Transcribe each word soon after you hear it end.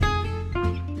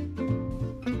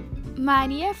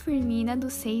Maria Firmina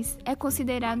dos Reis é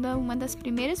considerada uma das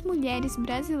primeiras mulheres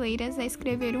brasileiras a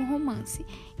escrever um romance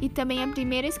e também a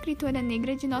primeira escritora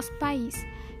negra de nosso país.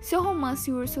 Seu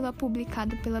romance Úrsula,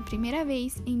 publicado pela primeira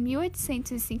vez em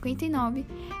 1859,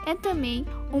 é também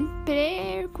um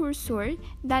precursor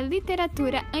da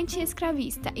literatura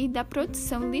anti-escravista e da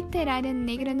produção literária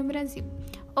negra no Brasil,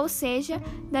 ou seja,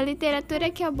 da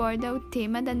literatura que aborda o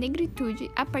tema da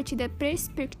negritude a partir da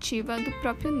perspectiva do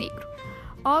próprio negro.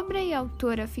 Obra e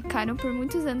autora ficaram por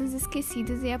muitos anos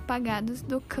esquecidos e apagados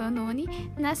do cânone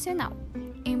nacional,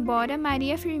 embora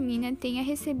Maria Firmina tenha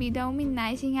recebido a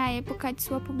homenagem à época de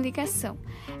sua publicação.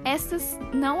 Estas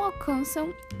não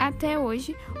alcançam, até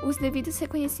hoje, os devidos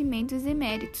reconhecimentos e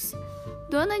méritos.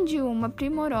 Dona de uma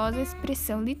primorosa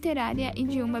expressão literária e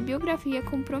de uma biografia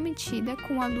comprometida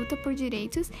com a luta por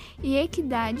direitos e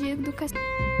equidade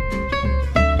educacional.